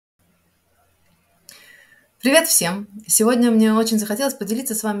Привет всем! Сегодня мне очень захотелось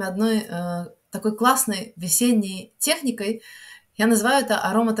поделиться с вами одной такой классной весенней техникой. Я называю это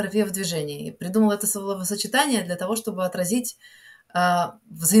ароматерапия в движении. И придумала это словосочетание для того, чтобы отразить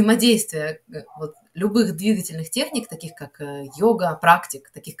взаимодействие вот, любых двигательных техник, таких как йога,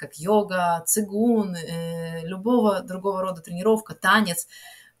 практик, таких как йога, цигун, любого другого рода тренировка, танец,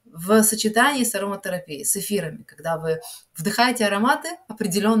 в сочетании с ароматерапией, с эфирами, когда вы вдыхаете ароматы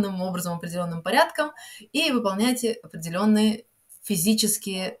определенным образом, определенным порядком и выполняете определенные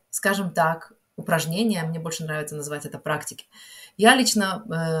физические, скажем так, упражнения. Мне больше нравится называть это практики. Я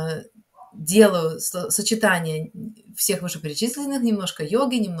лично делаю сочетание всех вышеперечисленных, немножко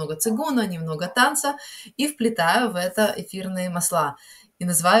йоги, немного цигуна, немного танца, и вплетаю в это эфирные масла. И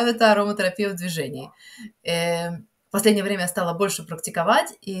называю это ароматерапия в движении. В последнее время я стала больше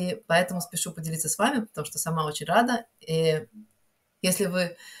практиковать, и поэтому спешу поделиться с вами, потому что сама очень рада. И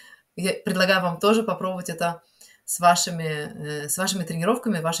если я предлагаю вам тоже попробовать это с вашими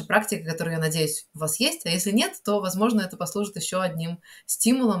тренировками, вашей практикой, которая, я надеюсь, у вас есть. А если нет, то, возможно, это послужит еще одним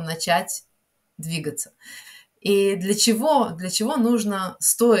стимулом начать двигаться. И для чего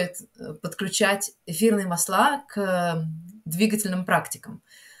стоит подключать эфирные масла к двигательным практикам?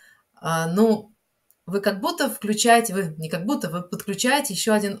 Вы подключаете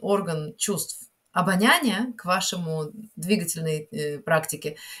еще один орган чувств, обоняние, к вашему двигательной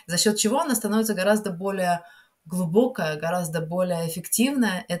практике, за счет чего она становится гораздо более глубокая, гораздо более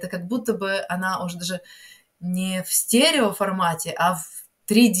эффективная. Это как будто бы она уже даже не в стереоформате, а в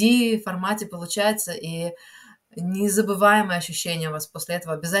 3D формате получается, и незабываемое ощущение у вас после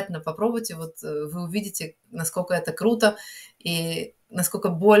этого. Обязательно попробуйте, вы увидите, насколько это круто и насколько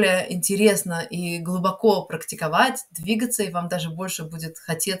более интересно и глубоко практиковать, двигаться, и вам даже больше будет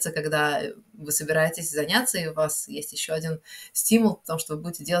хотеться, когда вы собираетесь заняться, и у вас есть еще один стимул, потому что вы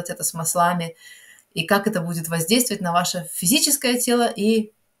будете делать это с маслами, и как это будет воздействовать на ваше физическое тело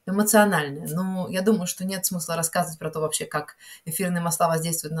и эмоциональное. Я думаю, что нет смысла рассказывать про то вообще, как эфирные масла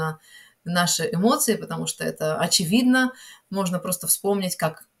воздействуют на наши эмоции, потому что это очевидно. Можно просто вспомнить,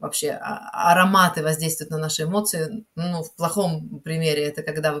 как вообще ароматы воздействуют на наши эмоции. В плохом примере это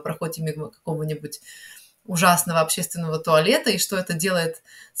когда вы проходите мимо какого-нибудь ужасного общественного туалета, и что это делает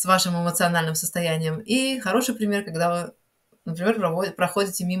с вашим эмоциональным состоянием. И хороший пример, когда вы, например,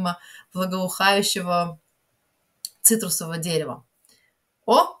 проходите мимо благоухающего цитрусового дерева.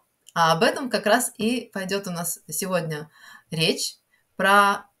 А об этом как раз и пойдет у нас сегодня речь,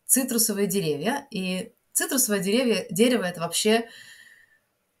 про цитрусовые деревья. И цитрусовое дерево – это вообще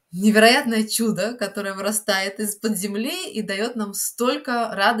невероятное чудо, которое вырастает из-под земли и дает нам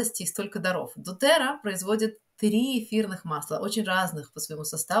столько радости и столько даров. доTERRA производит 3 эфирных масла, очень разных по своему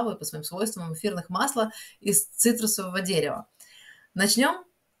составу и по своим свойствам эфирных масла из цитрусового дерева. Начнем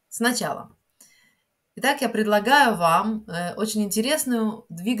сначала. Итак, я предлагаю вам очень интересную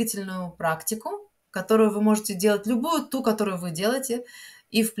двигательную практику, которую вы можете делать, любую ту, которую вы делаете,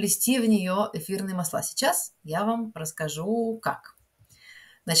 и вплести в нее эфирные масла. Сейчас я вам расскажу, как.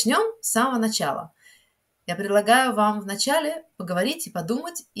 Начнем с самого начала. Я предлагаю вам вначале поговорить и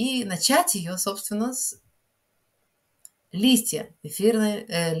подумать, и начать ее, собственно, с листья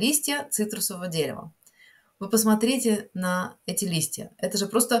цитрусового дерева. Вы посмотрите на эти листья. Это же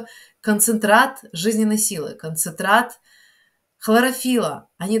просто концентрат жизненной силы, концентрат хлорофилла.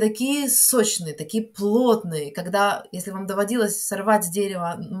 Они такие сочные, такие плотные. Если вам доводилось сорвать с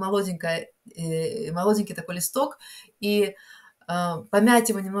дерева молоденький такой листок и помять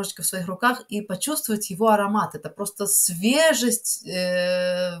его немножечко в своих руках и почувствовать его аромат. Это просто свежесть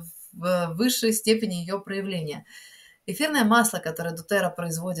в высшей степени ее проявления. Эфирное масло, которое доTERRA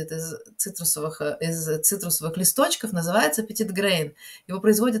производит из цитрусовых листочков, называется Petit Grain. Его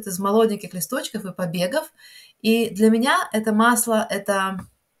производят из молоденьких листочков и побегов. И для меня это масло – это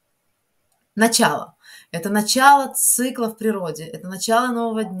начало. Это начало цикла в природе, это начало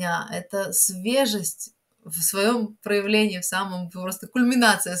нового дня, это свежесть в своем проявлении, в самом просто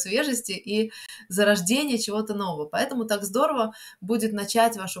кульминация свежести и зарождение чего-то нового. Поэтому так здорово будет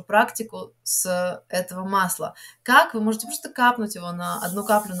начать вашу практику с этого масла. Как? Вы можете просто капнуть его на одну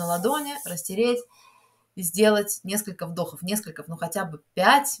каплю на ладони, растереть и сделать несколько вдохов. Хотя бы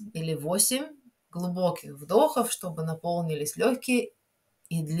 5 или 8 глубоких вдохов, чтобы наполнились легкие,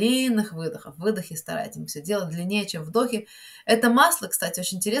 и длинных выдохов. Выдохи старайтесь делать длиннее, чем вдохи. Это масло, кстати,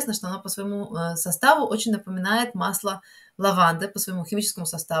 очень интересно, что оно по своему составу очень напоминает масло лаванды, по своему химическому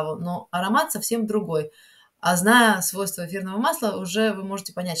составу, но аромат совсем другой. А зная свойства эфирного масла, уже вы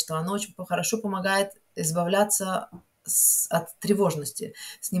можете понять, что оно очень хорошо помогает избавляться от тревожности,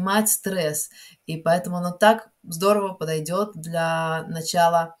 снимает стресс. И поэтому оно так здорово подойдет для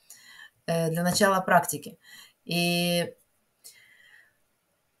начала для начала практики. И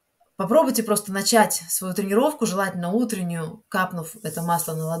попробуйте просто начать свою тренировку, желательно утреннюю, капнув это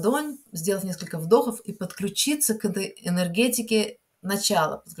масло на ладонь, сделав несколько вдохов и подключиться к этой энергетике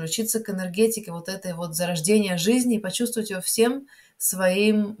начала, подключиться к энергетике вот этой вот зарождения жизни и почувствовать ее всем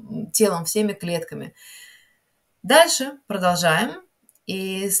своим телом, всеми клетками. Дальше продолжаем.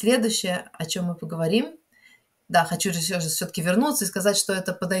 И следующее, о чем мы поговорим, да, хочу все-таки вернуться и сказать, что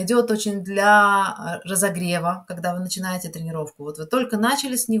это подойдет очень для разогрева, когда вы начинаете тренировку. Вот вы только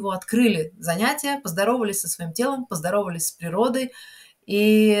начали с него, открыли занятие, поздоровались со своим телом, поздоровались с природой,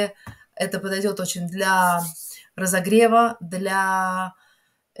 и это подойдет очень для разогрева, для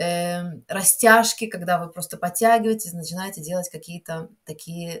растяжки, когда вы просто подтягиваетесь, начинаете делать какие-то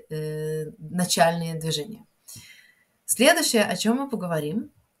такие начальные движения. Следующее, о чем мы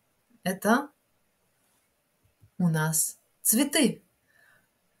поговорим, это у нас цветы.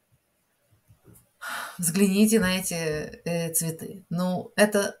 Взгляните на эти цветы. Ну,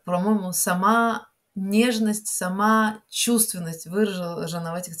 это, по-моему, сама нежность, сама чувственность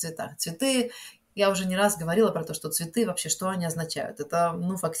выражена в этих цветах. Цветы, я уже не раз говорила про то, что цветы вообще, что они означают? Это,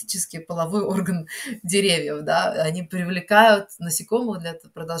 ну, фактически половой орган деревьев, да, они привлекают насекомых для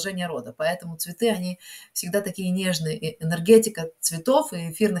продолжения рода, поэтому цветы, они всегда такие нежные. И энергетика цветов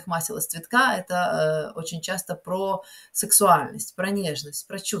и эфирных масел из цветка – это очень часто про сексуальность, про нежность,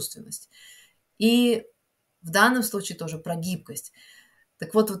 про чувственность. И в данном случае тоже про гибкость.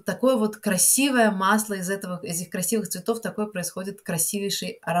 Так вот такое вот красивое масло из этих красивых цветов, такой происходит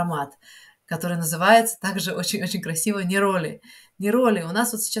красивейший аромат, который называется также очень-очень красиво нероли. Нероли. У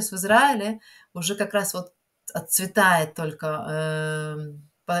нас вот сейчас в Израиле уже как раз вот отцветает только,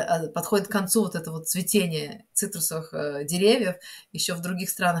 подходит к концу вот это вот цветение цитрусовых деревьев. Еще в других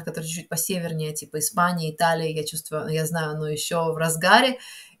странах, которые чуть-чуть посевернее, типа Испании, Италии, я знаю, оно еще в разгаре.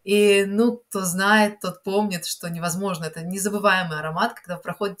 И, ну, кто знает, тот помнит, что невозможно. Это незабываемый аромат, когда вы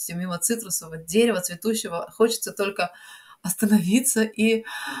проходите мимо цитрусового дерева, цветущего, хочется только остановиться и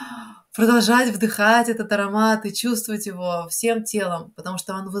продолжать вдыхать этот аромат и чувствовать его всем телом, потому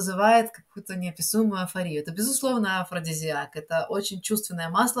что он вызывает какую-то неописуемую эйфорию. Это, безусловно, афродизиак, это очень чувственное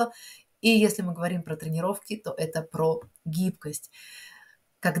масло, и если мы говорим про тренировки, то это про гибкость.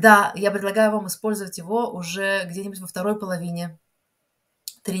 Когда я предлагаю вам использовать его уже где-нибудь во второй половине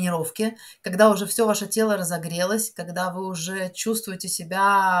тренировки, когда уже все ваше тело разогрелось, когда вы уже чувствуете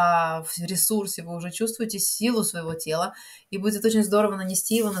себя в ресурсе, вы уже чувствуете силу своего тела, и будет очень здорово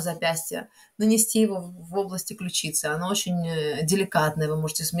нанести его на запястье, нанести его в области ключицы. Оно очень деликатное, вы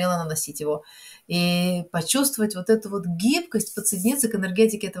можете смело наносить его. И почувствовать вот эту вот гибкость, подсоединиться к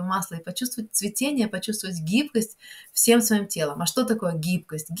энергетике этого масла и почувствовать цветение, почувствовать гибкость всем своим телом. А что такое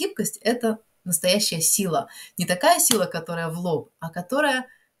гибкость? Гибкость – это настоящая сила. Не такая сила, которая в лоб, а которая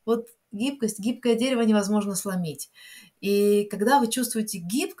вот гибкость, гибкое дерево невозможно сломить. И когда вы чувствуете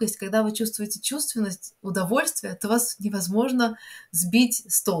гибкость, когда вы чувствуете чувственность, удовольствие, то вас невозможно сбить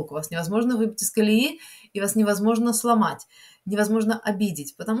с толку, вас невозможно выбить из колеи, и вас невозможно сломать, невозможно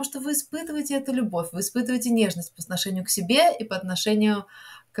обидеть, потому что вы испытываете эту любовь, вы испытываете нежность по отношению к себе и по отношению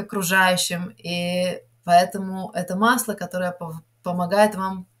к окружающим. И поэтому это масло, которое помогает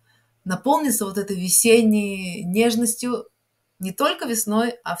вам наполниться вот этой весенней нежностью не только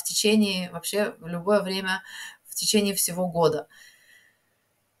весной, а в течение вообще в любое время, в течение всего года.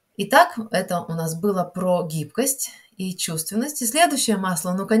 Итак, это у нас было про гибкость и чувственность. И следующее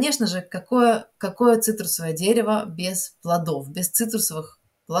масло, ну, конечно же, какое цитрусовое дерево без плодов, без цитрусовых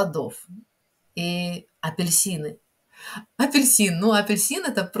плодов. И апельсины. Апельсин –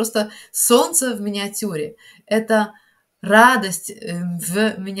 это просто солнце в миниатюре. Это радость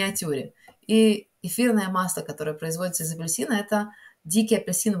в миниатюре. И эфирное масло, которое производится из апельсина, это дикий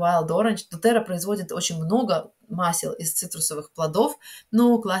апельсин Wild Orange. доTERRA производит очень много масел из цитрусовых плодов,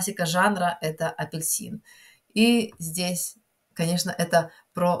 но классика жанра – это апельсин. И здесь, конечно, это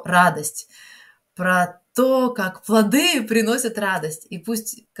про радость, про то, как плоды приносят радость. И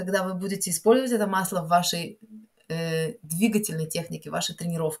пусть, когда вы будете использовать это масло в вашей двигательной технике, вашей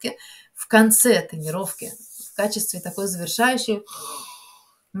тренировки, в конце тренировки, в качестве такой завершающей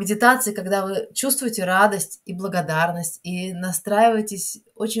медитации, когда вы чувствуете радость и благодарность и настраиваетесь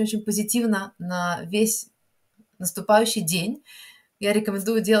очень-очень позитивно на весь наступающий день. Я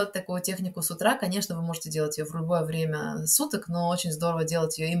рекомендую делать такую технику с утра. Конечно, вы можете делать ее в любое время суток, но очень здорово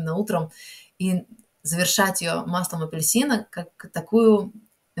делать ее именно утром и завершать ее маслом апельсина, как такую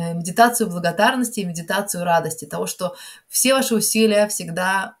медитацию благодарности и медитацию радости, того, что все ваши усилия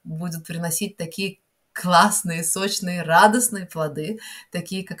всегда будут приносить такие классные, сочные, радостные плоды,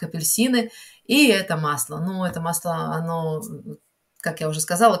 такие как апельсины. И это масло. Ну, это масло, оно как я уже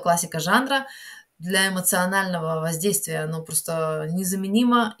сказала, классика жанра. Для эмоционального воздействия оно просто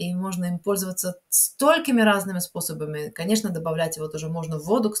незаменимо, и можно им пользоваться столькими разными способами. Конечно, добавлять его тоже можно в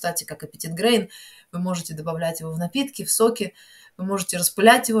воду, кстати, как аппетит грейн. Вы можете добавлять его в напитки, в соки. Вы можете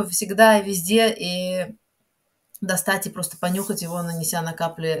распылять его всегда и везде, и достать и просто понюхать его, нанеся на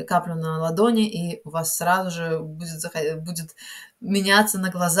каплю на ладони, и у вас сразу же будет меняться на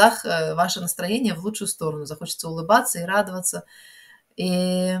глазах ваше настроение в лучшую сторону. Захочется улыбаться и радоваться.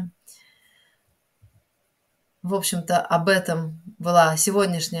 И, в общем-то, об этом была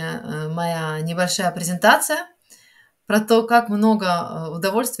сегодняшняя моя небольшая презентация про то, как много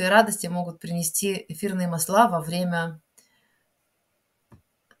удовольствия и радости могут принести эфирные масла во время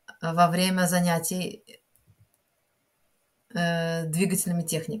занятий двигательными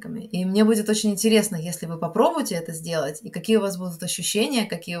техниками. И мне будет очень интересно, если вы попробуете это сделать, и какие у вас будут ощущения,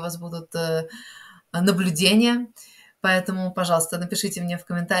 какие у вас будут наблюдения. Поэтому, пожалуйста, напишите мне в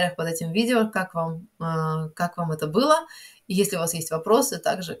комментариях под этим видео, как вам это было. И если у вас есть вопросы,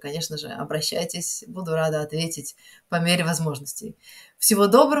 также, конечно же, обращайтесь. Буду рада ответить по мере возможностей. Всего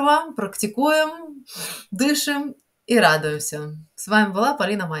доброго, практикуем, дышим и радуемся. С вами была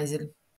Полина Майзель.